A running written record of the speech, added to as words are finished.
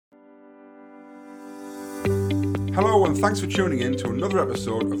Hello and thanks for tuning in to another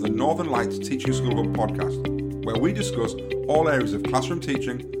episode of the Northern Lights Teaching School Hub podcast, where we discuss all areas of classroom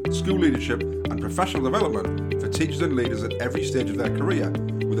teaching, school leadership and professional development for teachers and leaders at every stage of their career,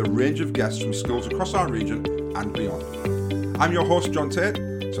 with a range of guests from schools across our region and beyond. I'm your host, John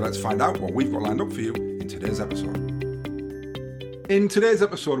Tate, so let's find out what we've got lined up for you in today's episode. In today's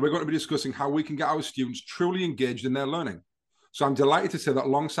episode, we're going to be discussing how we can get our students truly engaged in their learning. So I'm delighted to say that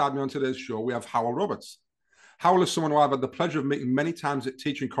alongside me on today's show, we have Hywel Roberts. Hywel is someone who I've had the pleasure of meeting many times at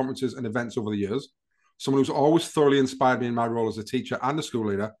teaching conferences and events over the years, someone who's always thoroughly inspired me in my role as a teacher and a school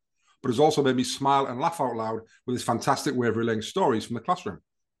leader, but has also made me smile and laugh out loud with his fantastic way of relaying stories from the classroom.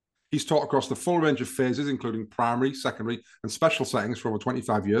 He's taught across the full range of phases, including primary, secondary, and special settings for over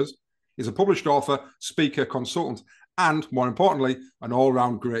 25 years. He's a published author, speaker, consultant, and more importantly, an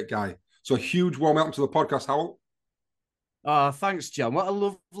all-round great guy. So a huge warm welcome to the podcast, Hywel. Oh, thanks, John. What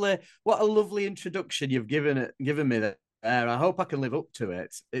a lovely introduction you've given me there. I hope I can live up to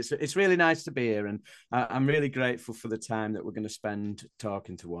it. It's really nice to be here, and I'm really grateful for the time that we're going to spend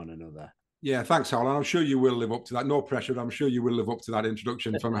talking to one another. Yeah, thanks, Hywel. And I'm sure you will live up to that. No pressure, but I'm sure you will live up to that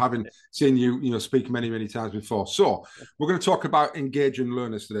introduction from having seen you speak many, many times before. So we're going to talk about engaging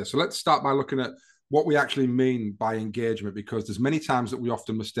learners today. So let's start by looking at what we actually mean by engagement, because there's many times that we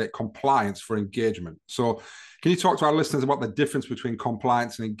often mistake compliance for engagement. So can you talk to our listeners about the difference between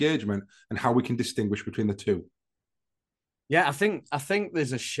compliance and engagement and how we can distinguish between the two? Yeah, I think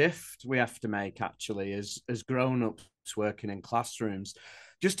there's a shift we have to make actually as grown-ups working in classrooms,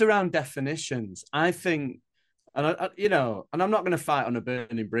 just around definitions. I think, and I'm not going to fight on a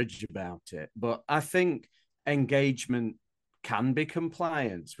burning bridge about it, but I think engagement can be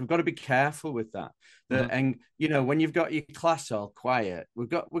compliance. We've got to be careful with that. And when you've got your class all quiet, we've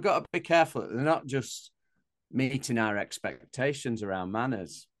got to be careful that they're not just meeting our expectations around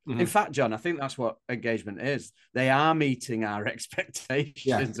manners. In fact, John, I think that's what engagement is. They are meeting our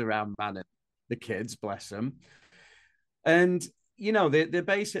expectations around manners. The kids, bless them, and they're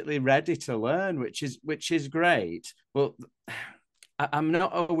basically ready to learn, which is great. But I'm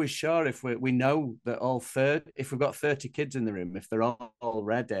not always sure if we know that if we've got 30 kids in the room, if they're all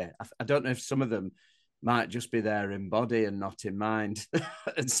ready. I don't know if some of them might just be there in body and not in mind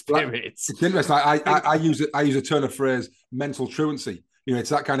and spirits. It's interesting. I use a turn of phrase, mental truancy.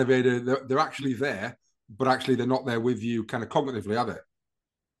 It's that kind of idea. They're actually there, but actually they're not there with you kind of cognitively, are they?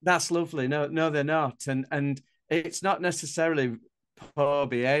 That's lovely. No, they're not. And it's not necessarily poor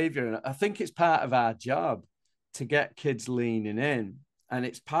behavior. And I think it's part of our job to get kids leaning in. And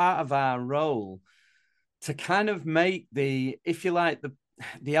it's part of our role to kind of make the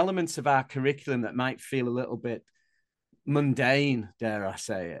elements of our curriculum that might feel a little bit mundane, dare I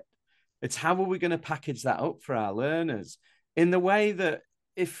say it. It's how are we going to package that up for our learners in the way that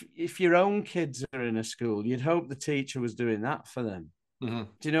if your own kids are in a school, you'd hope the teacher was doing that for them. Do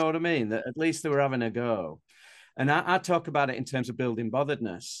you know what I mean? That at least they were having a go. And I talk about it in terms of building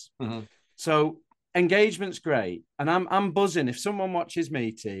botheredness. So engagement's great. And I'm buzzing if someone watches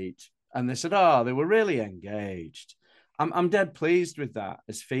me teach and they said, oh, they were really engaged. I'm dead pleased with that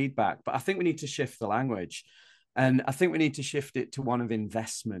as feedback, but I think we need to shift the language, and I think we need to shift it to one of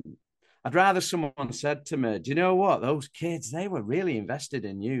investment. I'd rather someone said to me, do you know what? Those kids, they were really invested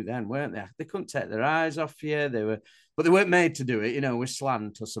in you then, weren't they? They couldn't take their eyes off you. But they weren't made to do it, with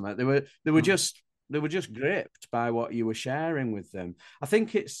slant or something. They were just gripped by what you were sharing with them. I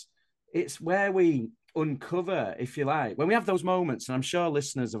think it's where we uncover, if you like, when we have those moments, and I'm sure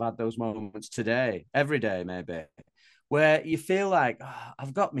listeners have had those moments today, every day maybe, where you feel like, oh,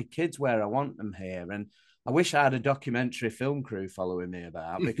 I've got my kids where I want them here. And I wish I had a documentary film crew following me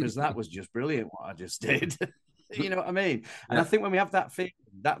about, because that was just brilliant what I just did. You know what I mean? And I think when we have that feeling,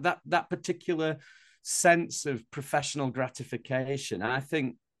 that particular sense of professional gratification, I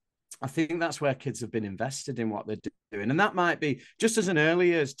think that's where kids have been invested in what they're doing. And that might be just as an early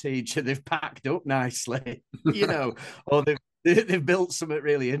years teacher, they've packed up nicely, or they've built something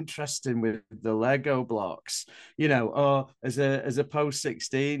really interesting with the Lego blocks, or as a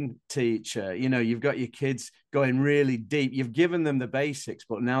post-16 teacher, you've got your kids going really deep. You've given them the basics,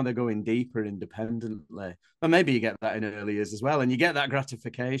 but now they're going deeper independently. Or maybe you get that in early years as well. And you get that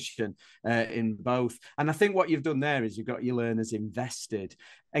gratification in both. And I think what you've done there is you've got your learners invested.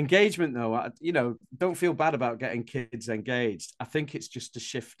 Engagement, though, don't feel bad about getting kids engaged. I think it's just a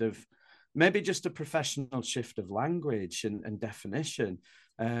shift of, maybe just a professional shift of language and definition.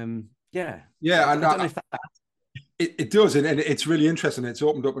 Yeah. And it does. And it's really interesting. It's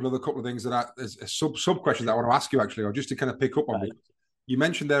opened up another couple of things there's a sub question that I want to ask you actually, or just to kind of pick up on it. You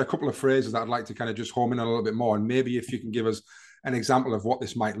mentioned there a couple of phrases that I'd like to kind of just home in on a little bit more. And maybe if you can give us an example of what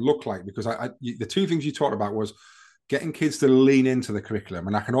this might look like, because the two things you talked about was getting kids to lean into the curriculum.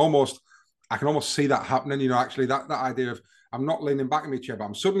 And I can almost see that happening. You know, actually that idea of, I'm not leaning back in my chair, but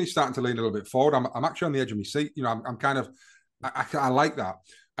I'm suddenly starting to lean a little bit forward. I'm actually on the edge of my seat. You know, I'm kind of, I like that.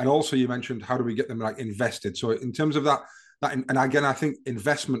 And also you mentioned, how do we get them like invested? So in terms of that, and again, I think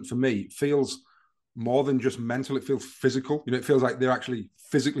investment for me feels more than just mental. It feels physical. You know, it feels like they're actually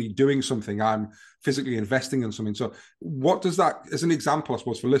physically doing something. I'm physically investing in something. So what does that, as an example, I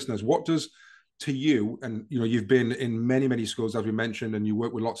suppose, for listeners, what does, to you, and you know, you've been in many, many schools, as we mentioned, and you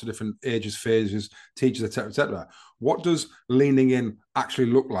work with lots of different ages, phases, teachers, et cetera. What does leaning in actually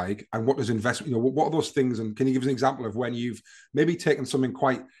look like? And what does investment, you know, what are those things? And can you give us an example of when you've maybe taken something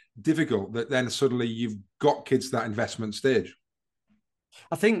quite difficult that then suddenly you've got kids to that investment stage?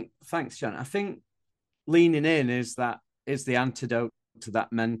 I think, thanks, John. I think leaning in is the antidote to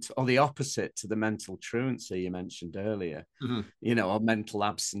that mental, or the opposite to the mental truancy you mentioned earlier, you know, or mental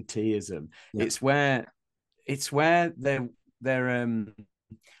absenteeism. Yeah. It's where they're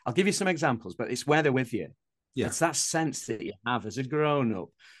I'll give you some examples, but it's where they're with you. Yeah. It's that sense that you have as a grown-up,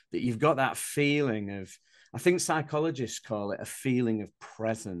 that you've got that feeling of, I think psychologists call it a feeling of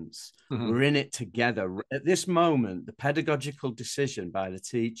presence. We're in it together. At this moment, the pedagogical decision by the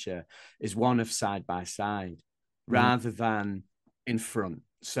teacher is one of side by side rather than in front.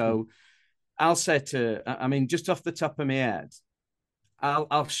 So I'll say I mean, just off the top of my head,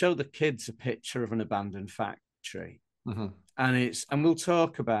 I'll show the kids a picture of an abandoned factory, and we'll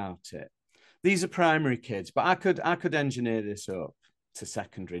talk about it. These are primary kids, but I could engineer this up to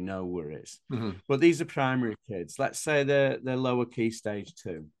secondary, no worries. But these are primary kids. Let's say they're lower key stage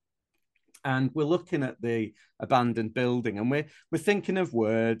 2. And we're looking at the abandoned building, and we're thinking of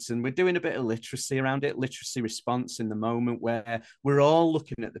words, and we're doing a bit of literacy around it, literacy response in the moment, where we're all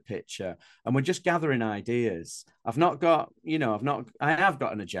looking at the picture and we're just gathering ideas. I have got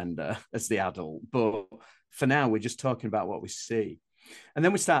an agenda as the adult, but for now we're just talking about what we see. And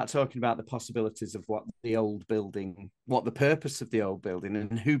then we start talking about the possibilities of what the old building, what the purpose of the old building,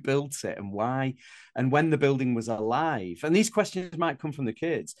 and who built it and why, and when the building was alive. And these questions might come from the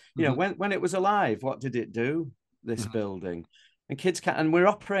kids. You know, when it was alive, what did it do, this building? And kids and we're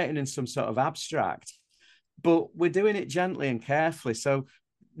operating in some sort of abstract, but we're doing it gently and carefully. So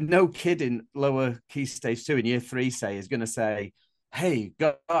no kid in lower key stage 2 in year 3, say, is going to say, hey,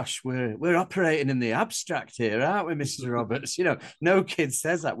 gosh, we're operating in the abstract here, aren't we, Mr. Roberts? You know, no kid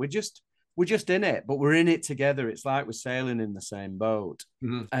says that. We're just in it, but we're in it together. It's like we're sailing in the same boat.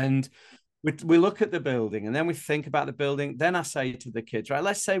 And we look at the building, and then we think about the building. Then I say to the kids, right,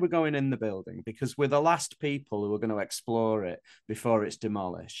 let's say we're going in the building because we're the last people who are going to explore it before it's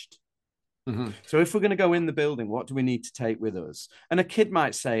demolished. So if we're going to go in the building, what do we need to take with us? And a kid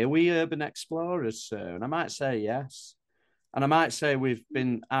might say, are we urban explorers, sir? And I might say, yes. And I might say we've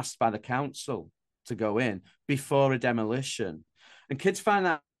been asked by the council to go in before a demolition. And kids find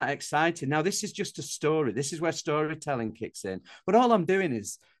that exciting. Now, this is just a story. This is where storytelling kicks in. But all I'm doing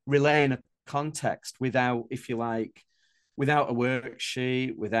is relaying a context without, if you like, without a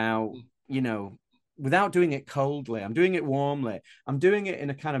worksheet, without doing it coldly. I'm doing it warmly. I'm doing it in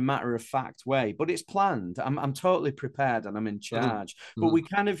a kind of matter-of-fact way, but it's planned. I'm totally prepared and I'm in charge. But we're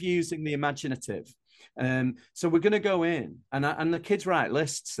kind of using the imaginative. So we're going to go in, and the kids write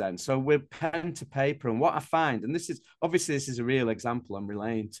lists then. So we're pen to paper. And what I find, and this is a real example I'm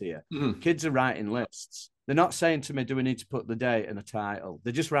relaying to you. Kids are writing lists. They're not saying to me, do we need to put the date and a title?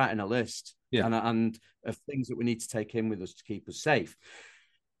 They're just writing a list and of things that we need to take in with us to keep us safe.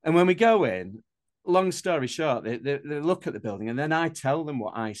 And when we go in, long story short, they look at the building, and then I tell them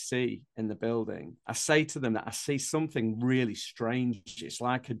what I see in the building. I say to them that I see something really strange. It's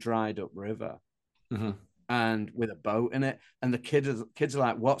like a dried up river. And with a boat in it, and the kids are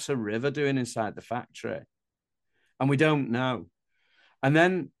like, what's a river doing inside the factory? And we don't know. And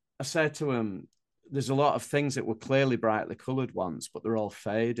then I said to him, there's a lot of things that were clearly brightly colored once, but they're all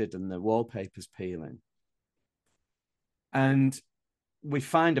faded and the wallpaper's peeling. And we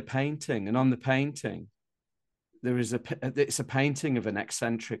find a painting, and on the painting it's a painting of an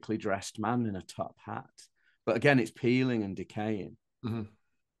eccentrically dressed man in a top hat, but again, it's peeling and decaying.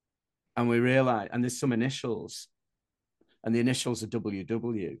 And we realize, and there's some initials, and the initials are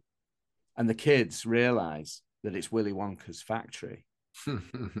WW. And the kids realize that it's Willy Wonka's factory,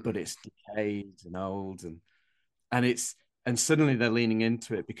 but it's decayed and old, and suddenly they're leaning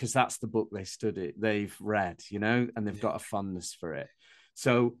into it because that's the book they've read, you know, and they've got a fondness for it.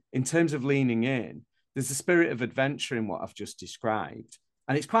 So in terms of leaning in, there's a spirit of adventure in what I've just described.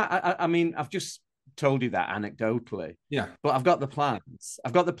 And it's quite, I mean, I've just told you that anecdotally, but I've got the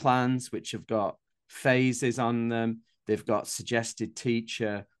plans which have got phases on them. They've got suggested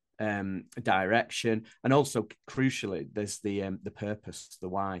teacher direction, and also crucially, there's the purpose, the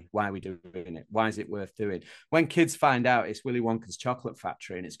why we're doing it. Why is it worth doing? When kids find out it's Willy Wonka's chocolate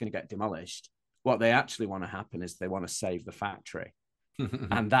factory and it's going to get demolished, what they actually want to happen is they want to save the factory.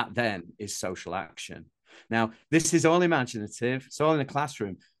 And that then is social action. Now, this is all imaginative, it's all in the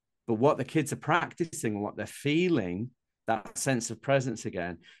classroom, but what the kids are practicing and what they're feeling, that sense of presence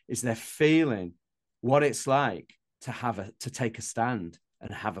again, is they're feeling what it's like to take a stand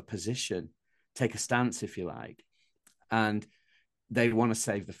and have a position, take a stance, if you like. And they want to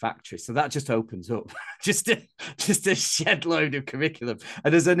save the factory. So that just opens up just a shed load of curriculum.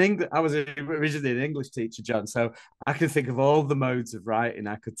 And as I was originally an English teacher, John, so I can think of all the modes of writing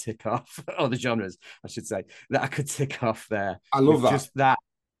I could tick off, or the genres, I should say, that I could tick off there. I love that. Just that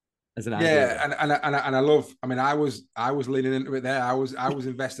as an idea. Yeah, and I love. I mean, I was leaning into it there. I was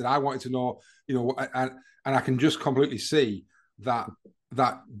invested. I wanted to know, and I can just completely see that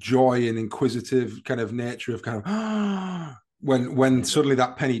joy and inquisitive kind of nature of kind of when suddenly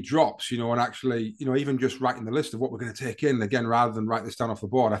that penny drops, and actually, even just writing the list of what we're going to take in again, rather than write this down off the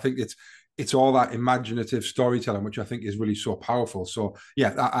board. I think it's all that imaginative storytelling, which I think is really so powerful. So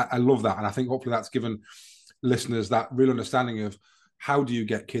yeah, I love that, and I think hopefully that's given listeners that real understanding of how do you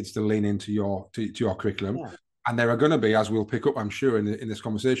get kids to lean into your curriculum. Yeah. And there are going to be, as we'll pick up, I'm sure, in this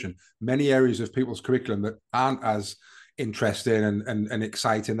conversation, many areas of people's curriculum that aren't as interesting and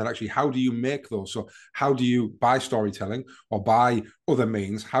exciting. That actually, how do you make those? So how do you, by storytelling or by other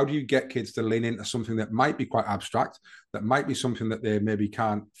means, how do you get kids to lean into something that might be quite abstract, that might be something that they maybe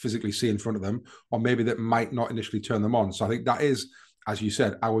can't physically see in front of them, or maybe that might not initially turn them on? So I think that is, as you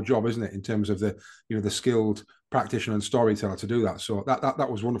said, our job, isn't it, in terms of the the skilled practitioner and storyteller to do that. So that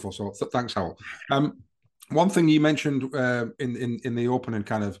was wonderful. So thanks, Hywel. One thing you mentioned in the opening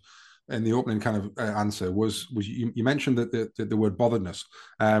kind of answer was you mentioned that the word botheredness.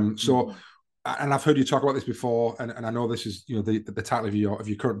 So, and I've heard you talk about this before, and I know this is the title of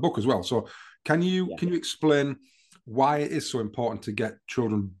your current book as well. So can you explain why it is so important to get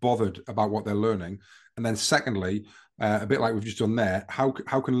children bothered about what they're learning, and then secondly, a bit like we've just done there, how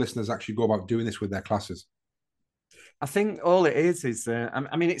can listeners actually go about doing this with their classes? I think all it is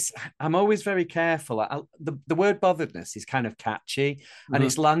I mean, I'm always very careful. The word botheredness is kind of catchy, and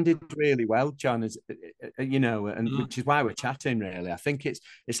it's landed really well, John, as and which is why we're chatting. Really, I think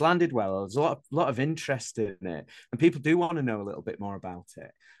it's landed well. There's a lot of interest in it, and people do want to know a little bit more about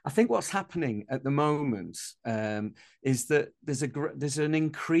it. I think what's happening at the moment is that there's an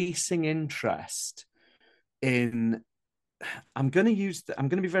increasing interest in. I'm going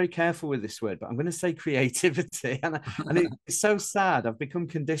to be very careful with this word, but I'm going to say creativity. And it's so sad. I've become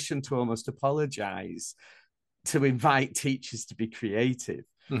conditioned to almost apologize to invite teachers to be creative.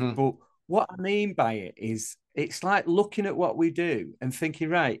 Mm-hmm. But what I mean by it is it's like looking at what we do and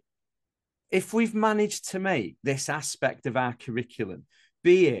thinking, right, if we've managed to make this aspect of our curriculum,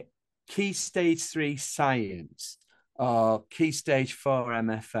 be it Key Stage 3 science or Key Stage 4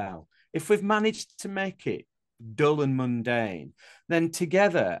 MFL, if we've managed to make it dull and mundane, then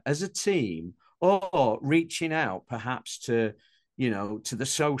together as a team, or reaching out perhaps to the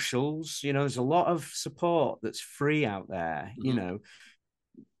socials, there's a lot of support that's free out there. Mm-hmm.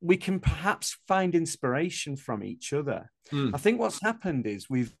 We can perhaps find inspiration from each other. I think what's happened is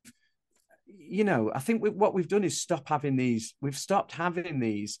I think what we've done is stopped having these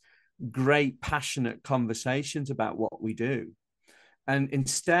great passionate conversations about what we do. And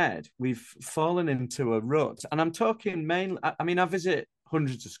instead, we've fallen into a rut. And I'm talking mainly, I mean, I visit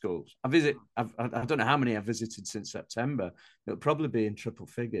hundreds of schools. I don't know how many I've visited since September. It'll probably be in triple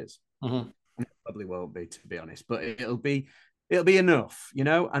figures. Mm-hmm. It probably won't be, to be honest, but it'll be enough,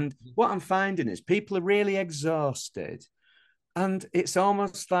 And what I'm finding is people are really exhausted. And it's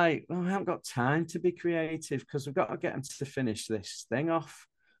almost like, I haven't got time to be creative because we've got to get them to finish this thing off.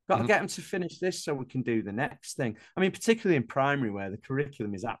 Got to get them to finish this so we can do the next thing. I mean, particularly in primary where the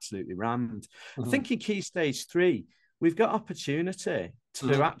curriculum is absolutely rammed. I think in Key Stage 3, we've got opportunity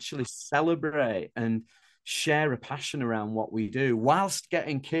to actually celebrate and share a passion around what we do whilst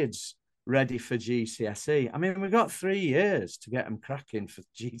getting kids ready for GCSE. I mean, we've got 3 years to get them cracking for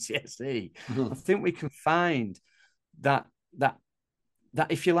GCSE. I think we can find that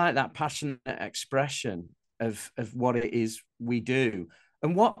if you like, that passionate expression of what it is we do.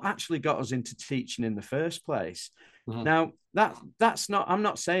 And what actually got us into teaching in the first place. Now, that's not, I'm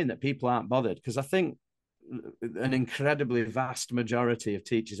not saying that people aren't bothered, because I think an incredibly vast majority of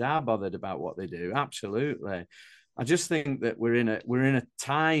teachers are bothered about what they do. Absolutely. I just think that we're in a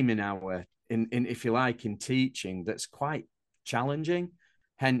time in if you like, in teaching that's quite challenging,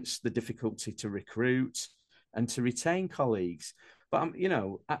 hence the difficulty to recruit and to retain colleagues. But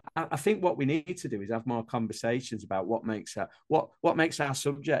I think what we need to do is have more conversations about what makes our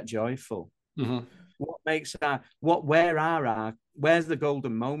subject joyful. Mm-hmm. Where's the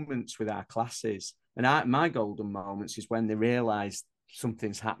golden moments with our classes? And my golden moments is when they realise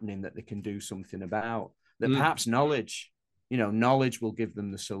something's happening that they can do something about. That perhaps knowledge will give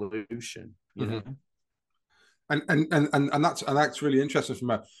them the solution. You know. And that's really interesting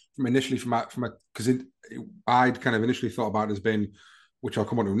because I'd kind of initially thought about it as being, which I'll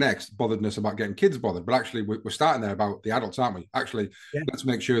come on to next, botheredness about getting kids bothered. But actually, we're starting there about the adults, aren't we? Actually, let's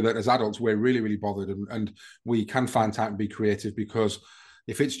make sure that as adults, we're really, really bothered and we can find time to be creative, because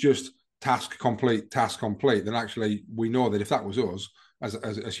if it's just task complete, then actually we know that if that was us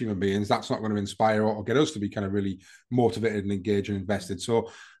as human beings, that's not going to inspire or get us to be kind of really motivated and engaged and invested. So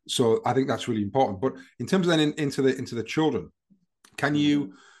I think that's really important. But in terms of then into the children, can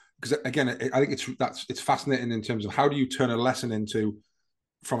you? Because again, I think it's fascinating in terms of how do you turn a lesson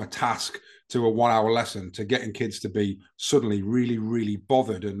from a task to a 1 hour lesson to getting kids to be suddenly really, really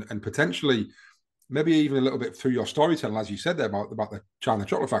bothered and potentially maybe even a little bit through your storytelling, as you said there about the Charlie and the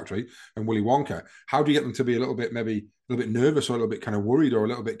Chocolate Factory and Willy Wonka. How do you get them to be maybe a little bit nervous or a little bit kind of worried or a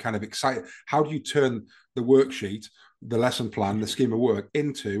little bit kind of excited? How do you turn the worksheet, the lesson plan, the scheme of work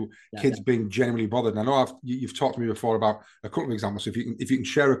into kids being genuinely bothered? And I know you've talked to me before about a couple of examples. So if you can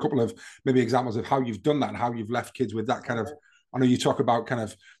share a couple of maybe examples of how you've done that and how you've left kids with that kind of, I know you talk about kind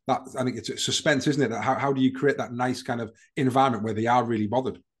of that, I think it's suspense, isn't it? How do you create that nice kind of environment where they are really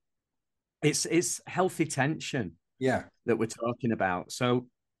bothered? It's healthy tension that we're talking about. So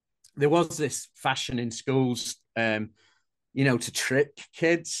there was this fashion in schools, to trick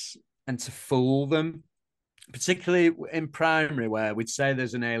kids and to fool them, particularly in primary, where we'd say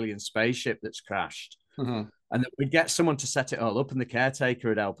there's an alien spaceship that's crashed. Mm-hmm. And we'd get someone to set it all up and the caretaker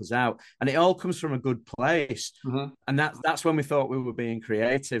would help us out. And it all comes from a good place. Mm-hmm. And that's when we thought we were being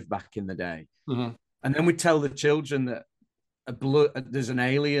creative back in the day. Mm-hmm. And then we'd tell the children that there's an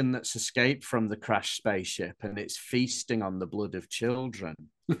alien that's escaped from the crashed spaceship and it's feasting on the blood of children.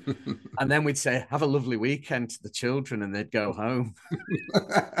 And then we'd say, have a lovely weekend to the children, and they'd go home.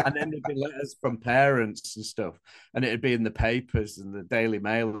 And then there'd be letters from parents and stuff, and it'd be in the papers and the Daily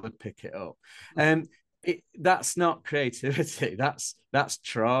Mail would pick it up. That's not creativity, that's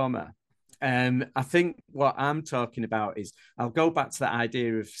trauma. I think what I'm talking about is, I'll go back to the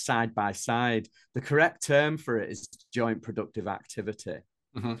idea of side by side. The correct term for it is joint productive activity.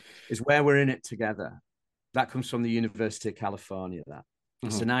 Mm-hmm. Is where we're in it together. That comes from the University of California.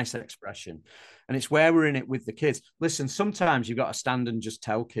 It's a nice expression. And it's where we're in it with the kids. Listen, sometimes you've got to stand and just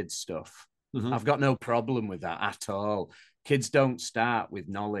tell kids stuff. Mm-hmm. I've got no problem with that at all. Kids don't start with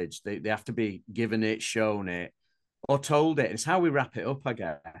knowledge. They have to be given it, shown it, or told it. It's how we wrap it up, I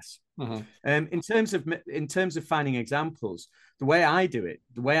guess. Mm-hmm. In terms of finding examples, the way I do it,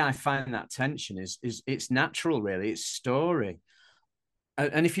 the way I find that tension is it's natural, really. It's story.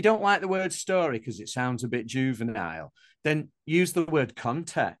 And if you don't like the word story because it sounds a bit juvenile, then use the word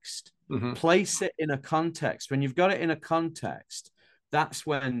context. Mm-hmm. Place it in a context. When you've got it in a context, that's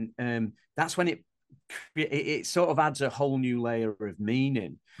when it sort of adds a whole new layer of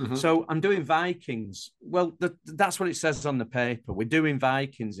meaning. Mm-hmm. So I'm doing Vikings. Well, that's what it says on the paper. We're doing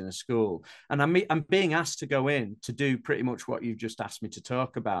Vikings in a school. And I'm being asked to go in to do pretty much what you've just asked me to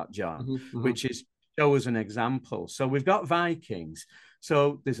talk about, John, Mm-hmm. which is show us an example. So we've got Vikings.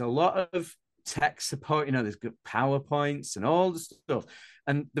 So there's a lot of tech support, there's good PowerPoints and all the stuff.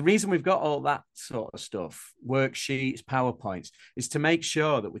 And the reason we've got all that sort of stuff, worksheets, PowerPoints, is to make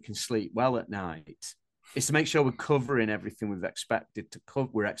sure that we can sleep well at night. It's to make sure we're covering everything we're expected to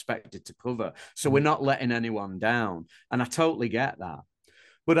cover. So we're not letting anyone down. And I totally get that.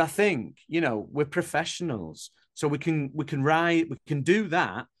 But I think, we're professionals. So we can write, we can do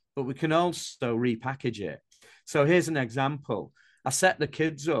that, but we can also repackage it. So here's an example. I set the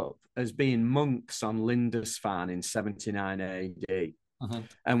kids up as being monks on Lindisfarne in 79 AD. Mm-hmm.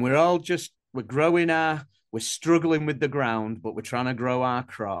 And we're struggling with the ground, but we're trying to grow our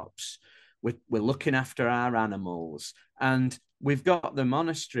crops. We're looking after our animals. And we've got the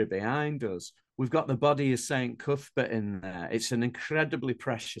monastery behind us. We've got the body of St. Cuthbert in there. It's an incredibly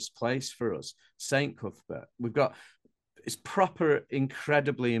precious place for us, St. Cuthbert. It's proper,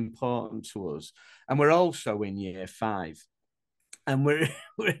 incredibly important to us. And we're also in year 5. And we're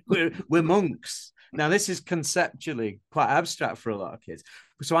monks. Now, this is conceptually quite abstract for a lot of kids.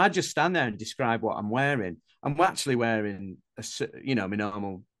 So I just stand there and describe what I'm wearing. I'm actually wearing, my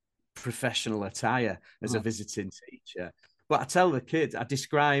normal professional attire as a visiting teacher. But I tell the kids, I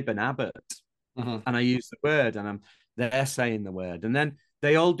describe an abbot, and I use the word, and they're saying the word. And then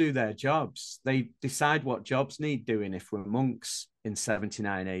they all do their jobs. They decide what jobs need doing if we're monks in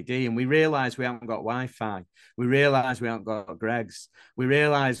 79 AD. And we realize we haven't got Wi-Fi. We realize we haven't got Greg's. We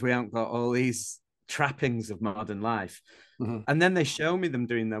realize we haven't got all these trappings of modern life. Mm-hmm. And then they show me them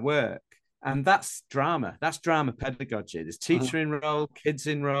doing their work. And that's drama. That's drama pedagogy. There's teacher in role, kids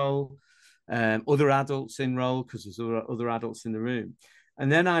in role, other adults in role, because there's other adults in the room.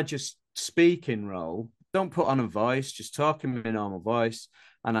 And then I just speak in role. Don't put on a voice, just talk in my normal voice.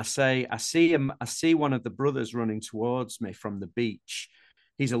 And I say, I see one of the brothers running towards me from the beach.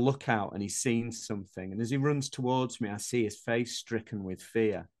 He's a lookout and he's seen something. And as he runs towards me, I see his face stricken with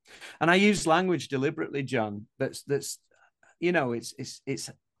fear. And I use language deliberately, John, that's you know,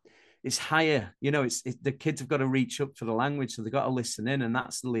 it's higher, you know, the kids have got to reach up for the language, so they've got to listen in, and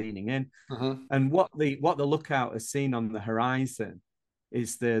that's the leaning in. And what the lookout has seen on the horizon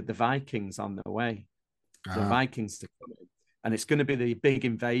is the Vikings on their way. The Vikings are coming, and it's going to be the big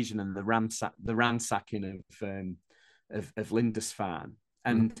invasion and the ransacking of Lindisfarne.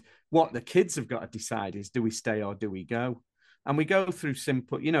 And what the kids have got to decide is, do we stay or do we go? And we go through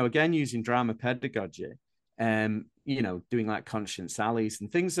simple, you know, again using drama pedagogy, you know, doing like conscience alleys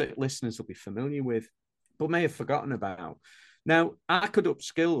and things that listeners will be familiar with, but may have forgotten about. Now, I could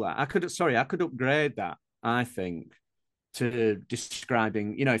upskill that. I could upgrade that, I think, to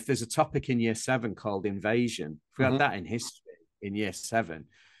describing, you know, if there's a topic in year 7 called invasion, if we had that in history in year 7,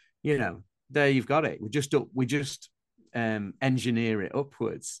 you know, there you've got it. We just engineer it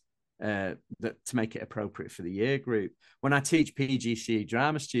upwards to make it appropriate for the year group. When I teach PGCE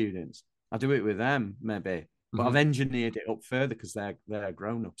drama students, I do it with them maybe, but I've engineered it up further because they're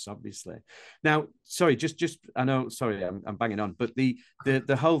grown-ups, obviously. Now, sorry, just I know, sorry, I'm banging on, but the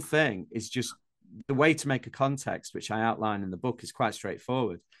whole thing is just the way to make a context, which I outline in the book, is quite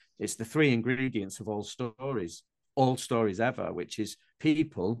straightforward. It's the 3 ingredients of all stories ever, which is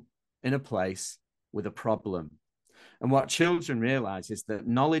people in a place with a problem. And what children realize is that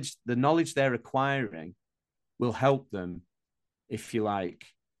the knowledge they're acquiring will help them, if you like,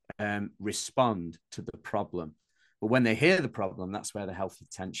 respond to the problem. But when they hear the problem, that's where the healthy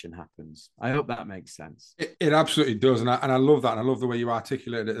tension happens. I hope that makes sense. It absolutely does. And I love that. And I love the way you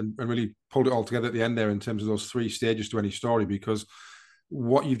articulated it and really pulled it all together at the end there in terms of those 3 stages to any story, because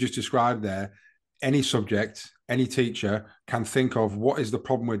what you've just described there, any subject, any teacher can think of, what is the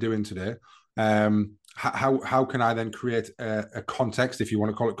problem we're doing today? How can I then create a context, if you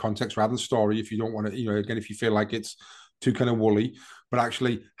want to call it context rather than story, if you don't want to, you know, again, if you feel like it's too kind of woolly, but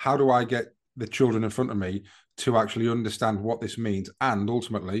actually, how do I get the children in front of me to actually understand what this means and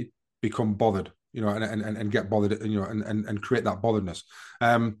ultimately become bothered, you know, and get bothered, you know, and create that botheredness.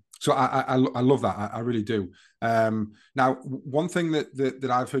 So I love that. I really do. Now, one thing that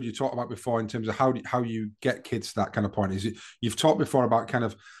I've heard you talk about before in terms of how you get kids to that kind of point is you've talked before about kind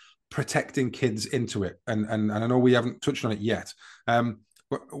of protecting kids into it. And I know we haven't touched on it yet.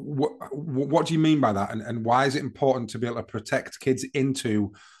 But what do you mean by that? And why is it important to be able to protect kids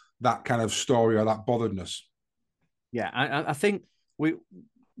into that kind of story or that botheredness? Yeah, I think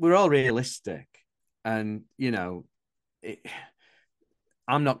we're all realistic, and you know,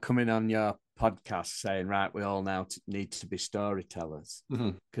 I'm not coming on your podcast saying, right, we all now need to be storytellers,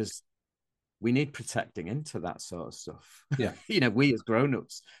 because we need protecting into that sort of stuff. Yeah, you know, we as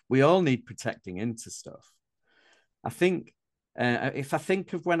grown-ups, we all need protecting into stuff. I think if I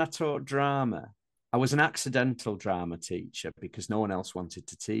think of when I taught drama, I was an accidental drama teacher because no one else wanted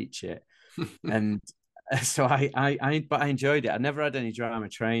to teach it, and so but I enjoyed it. I never had any drama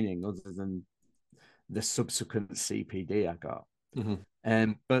training other than the subsequent CPD I got.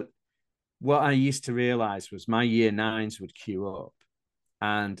 But what I used to realize was my year 9s would queue up,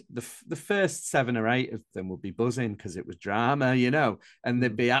 and the first 7 or 8 of them would be buzzing because it was drama, you know, and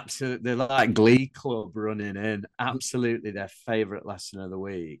they'd be they're like Glee Club running in, absolutely their favorite lesson of the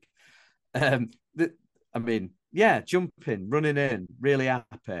week. I mean, yeah, jumping, running in, really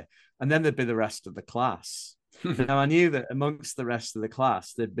happy. And then there'd be the rest of the class. Now, I knew that amongst the rest of the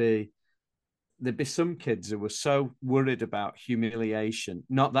class, there'd be some kids who were so worried about humiliation.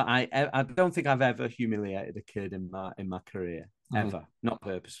 Not that I don't think I've ever humiliated a kid in my career, ever, not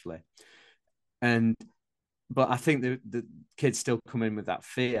purposefully. But I think the kids still come in with that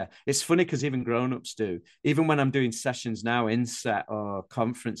fear. It's funny because even grown-ups do. Even when I'm doing sessions now, inset or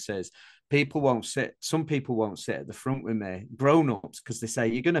conferences, some people won't sit at the front with me, grown-ups, because they say,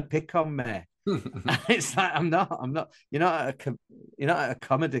 you're going to pick on me. It's like, I'm not. You're not at a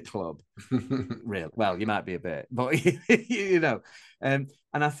comedy club. Real. Well, you might be a bit, but you know. And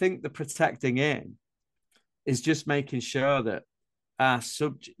I think the protecting in is just making sure that our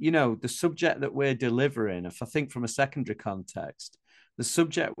the subject that we're delivering, if I think from a secondary context, the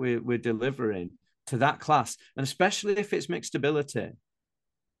subject we're delivering to that class, and especially if it's mixed ability,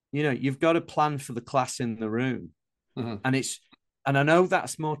 you know, you've got to plan for the class in the room. And I know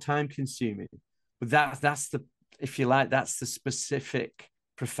that's more time consuming, but that's the, if you like, that's the specific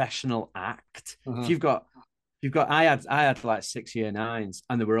professional act. If you've got, I had like 6 year nines,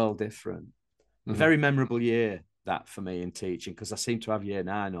 and they were all different. Very memorable year that for me in teaching, because I seemed to have year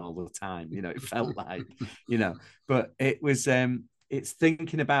 9 all the time. You know, it felt like, you know, but it was, it's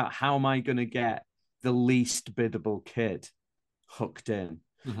thinking about how am I going to get the least biddable kid hooked in.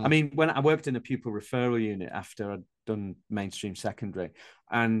 I mean, when I worked in a pupil referral unit after I'd done mainstream secondary,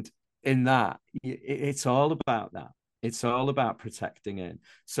 and in that, it's all about that. It's all about protecting it.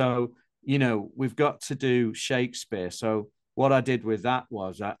 So, you know, we've got to do Shakespeare. So what I did with that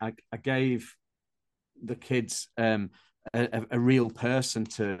was I gave the kids a real person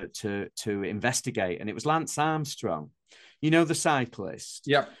to investigate, and it was Lance Armstrong, you know, the cyclist.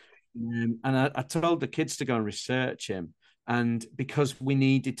 Yeah. And I told the kids to go and research him. And because we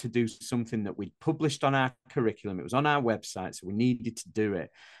needed to do something that we'd published on our curriculum, it was on our website, so we needed to do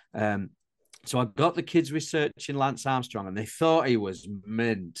it. So I got the kids researching Lance Armstrong, and they thought he was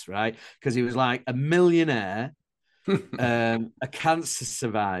mint, right? Because he was like a millionaire, a cancer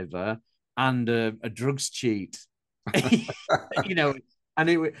survivor, and a drugs cheat. You know,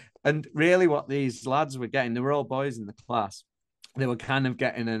 and really what these lads were getting, they were all boys in the class, they were kind of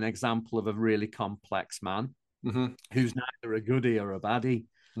getting an example of a really complex man. Who's neither a goodie or a baddie.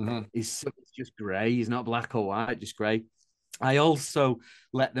 He's just grey. He's not black or white, just grey. I also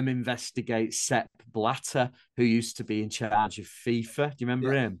let them investigate Sepp Blatter, who used to be in charge of FIFA. Do you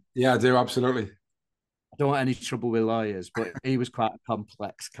remember him? Yeah, I do, absolutely. I don't want any trouble with lawyers, but he was quite a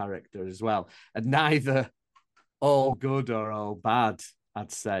complex character as well. And neither all good or all bad,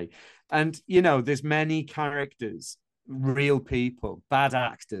 I'd say. And, you know, there's many characters, real people, bad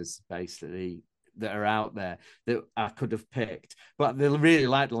actors, basically, that are out there that I could have picked, but they really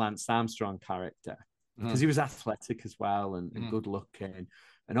like the Lance Armstrong character because he was athletic as well and good looking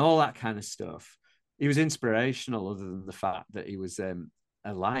and all that kind of stuff. He was inspirational, other than the fact that he was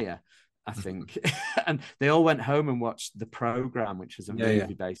a liar, I think. And they all went home and watched The Program, which was a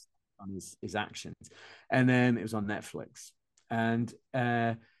movie based on his actions, and then it was on Netflix. And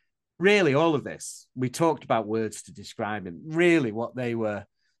really, all of this, we talked about words to describe him. Really, what they were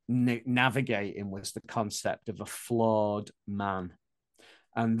navigating was the concept of a flawed man,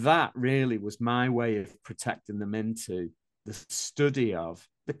 and that really was my way of protecting them into the study of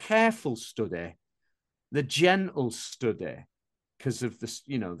the careful study, the gentle study, because of the,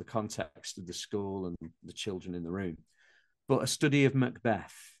 you know, the context of the school and the children in the room, but a study of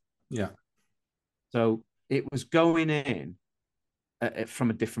Macbeth. So it was going in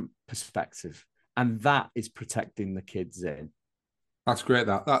from a different perspective, and that is protecting the kids in. That's great.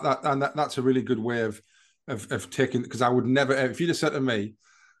 That's a really good way of taking, because I would never, if you'd have said to me,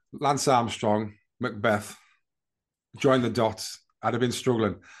 Lance Armstrong, Macbeth, join the dots, I'd have been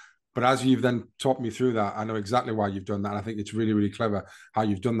struggling. But as you've then taught me through that, I know exactly why you've done that. And I think it's really, really clever how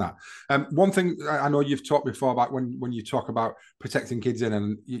you've done that. One thing I know you've talked before about when you talk about protecting kids in,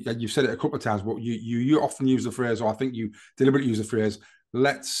 and you've said it a couple of times, but you often use the phrase, or I think you deliberately use the phrase,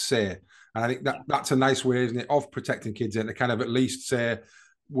 let's say. And I think that's a nice way, isn't it, of protecting kids in, to kind of at least say,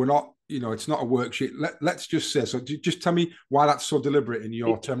 we're not, you know, it's not a worksheet. Let's just say. So just tell me why that's so deliberate in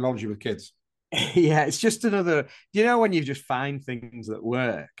your terminology with kids. Yeah, it's just another, you know, when you just find things that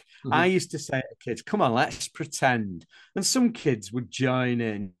work. I used to say to kids, come on, let's pretend. And some kids would join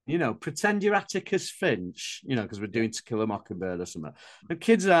in, you know, pretend you're Atticus Finch, you know, because we're doing To Kill a Mockingbird or something. The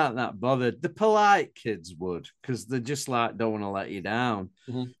kids aren't that bothered. The polite kids would, because they're just like, don't want to let you down.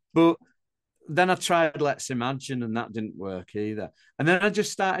 But then I tried Let's Imagine, and that didn't work either. And then I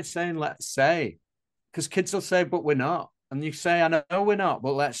just started saying, let's say, because kids will say, but we're not. And you say, I know we're not,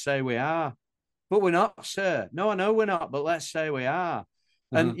 but let's say we are. But we're not, sir. No, I know we're not, but let's say we are.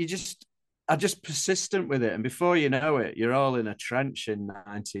 And you just are just persistent with it. And before you know it, you're all in a trench in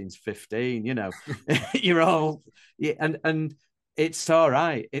 1915, you know, you're all, and it's all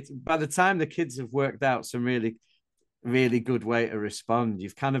right. It's, by the time the kids have worked out some really, really good way to respond,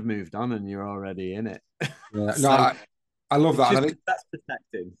 you've kind of moved on and you're already in it. Yeah, so, I love that. Just, I think that's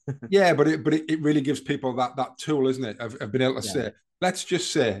protecting. Yeah, but it really gives people that tool, isn't it, of being able to say, let's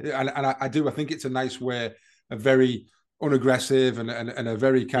just say, and I think it's a nice way, a very unaggressive and a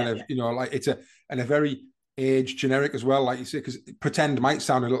very kind of, you know, like it's a very age generic as well, like you say, because pretend might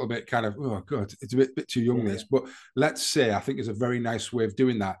sound a little bit kind of, oh god, it's a bit too young, this. But let's say, I think there's a very nice way of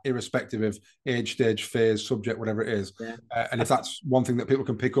doing that, irrespective of age, stage, phase, subject, whatever it is. And if that's one thing that people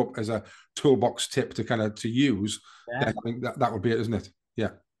can pick up as a toolbox tip to kind of to use, then I think that would be it, isn't it?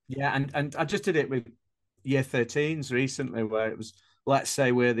 Yeah, and I just did it with year 13s recently, where it was, let's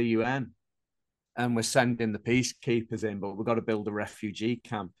say we're the UN and we're sending the peacekeepers in, but we've got to build a refugee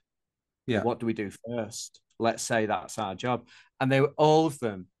camp. What do we do first? Let's say that's our job. And they were all of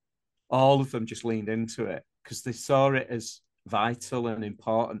them just leaned into it because they saw it as vital and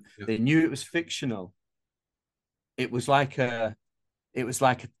important. They knew it was fictional. It was like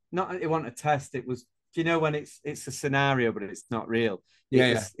not it wasn't a test. It was, you know, when it's a scenario, but it's not real.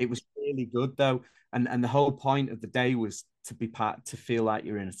 It was really good though. And the whole point of the day was to feel like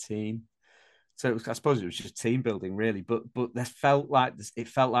you're in a team. So I suppose it was just team building, really. But it felt like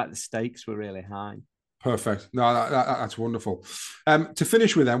the stakes were really high. Perfect. No, that's wonderful. To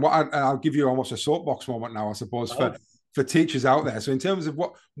finish with, then, I'll give you almost a soapbox moment now, I suppose, for teachers out there. So, in terms of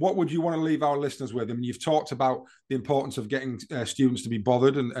what would you want to leave our listeners with? I mean, you've talked about the importance of getting students to be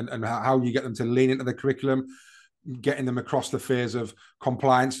bothered and how you get them to lean into the curriculum, getting them across the phase of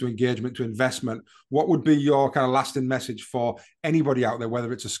compliance to engagement to investment. What would be your kind of lasting message for anybody out there,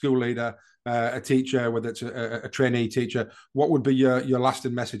 whether it's a school leader, a teacher, whether it's a trainee teacher? What would be your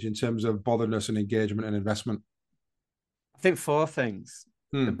lasting message in terms of botheredness and engagement and investment? I think 4 things,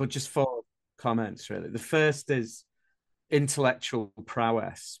 but just 4 comments, really. The first is intellectual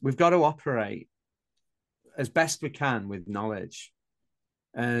prowess. We've got to operate as best we can with knowledge.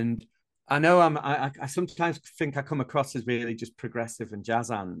 And I know I sometimes think I come across as really just progressive and jazz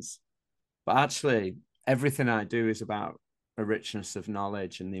hands, but actually everything I do is about a richness of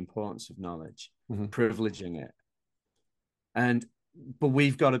knowledge and the importance of knowledge, privileging it. But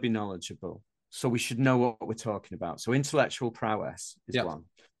we've got to be knowledgeable. So we should know what we're talking about. So intellectual prowess is one.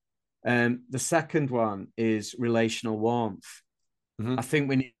 The second one is relational warmth. I think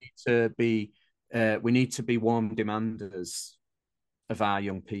we need to be warm demanders of our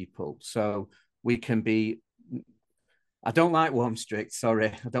young people. So we can be, I don't like warm strict,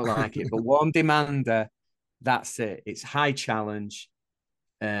 sorry, I don't like it, but warm demander, that's it. It's high challenge,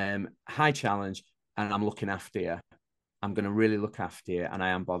 and I'm looking after you. I'm going to really look after you, and I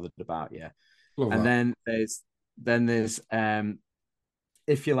am bothered about you. Then there's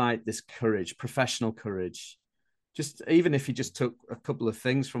if you like, this courage, professional courage. Just even if you just took a couple of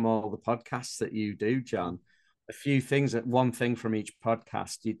things from all the podcasts that you do, John, a few things, one thing from each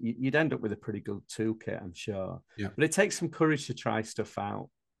podcast, you'd end up with a pretty good toolkit, I'm sure. But it takes some courage to try stuff out.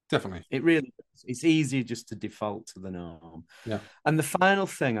 Definitely. It really does. It's easy just to default to the norm. And the final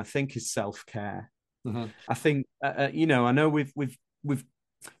thing, I think, is self-care. I think, I know we've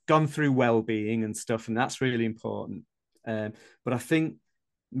gone through well-being and stuff, and that's really important. But I think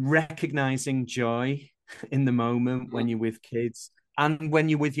recognizing joy in the moment when you're with kids and when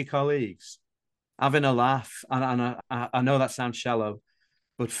you're with your colleagues, having a laugh, and I know that sounds shallow,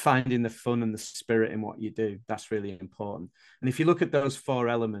 but finding the fun and the spirit in what you do, that's really important. And if you look at those 4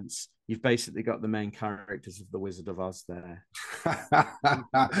 elements, you've basically got the main characters of The Wizard of Oz there.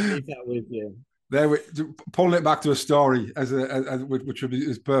 Leave that with you. There, pulling it back to a story which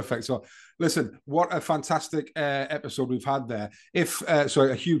is perfect. So, listen, what a fantastic episode we've had there.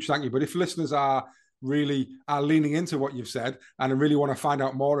 A huge thank you. But if listeners are leaning into what you've said and really want to find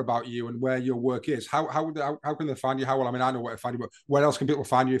out more about you and where your work is, how can they find you? How well? I mean, I know where to find you, but where else can people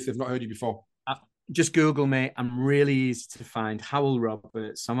find you if they've not heard you before? Just Google me. I'm really easy to find. Hywel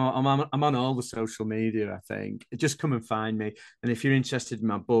Roberts. I'm on all the social media, I think. Just come and find me. And if you're interested in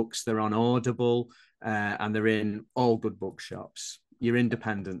my books, they're on Audible and they're in all good bookshops. Your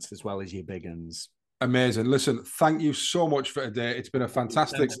independents as well as your big uns. Amazing. Listen, thank you so much for today. It's been a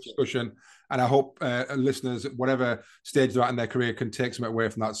fantastic discussion. And I hope listeners, at whatever stage they're at in their career, can take something away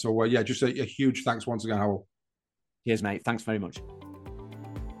from that. So, just a huge thanks once again, Hywel. Cheers, mate. Thanks very much.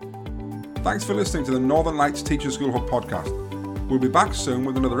 Thanks for listening to the Northern Lights Teaching School Hub podcast. We'll be back soon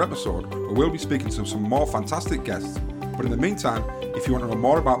with another episode where we'll be speaking to some more fantastic guests. But in the meantime, if you want to know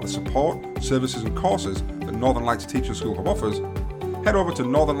more about the support, services and courses that Northern Lights Teaching School Hub offers, head over to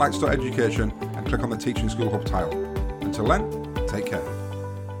northernlights.education and click on the Teaching School Hub tile. Until then, take care.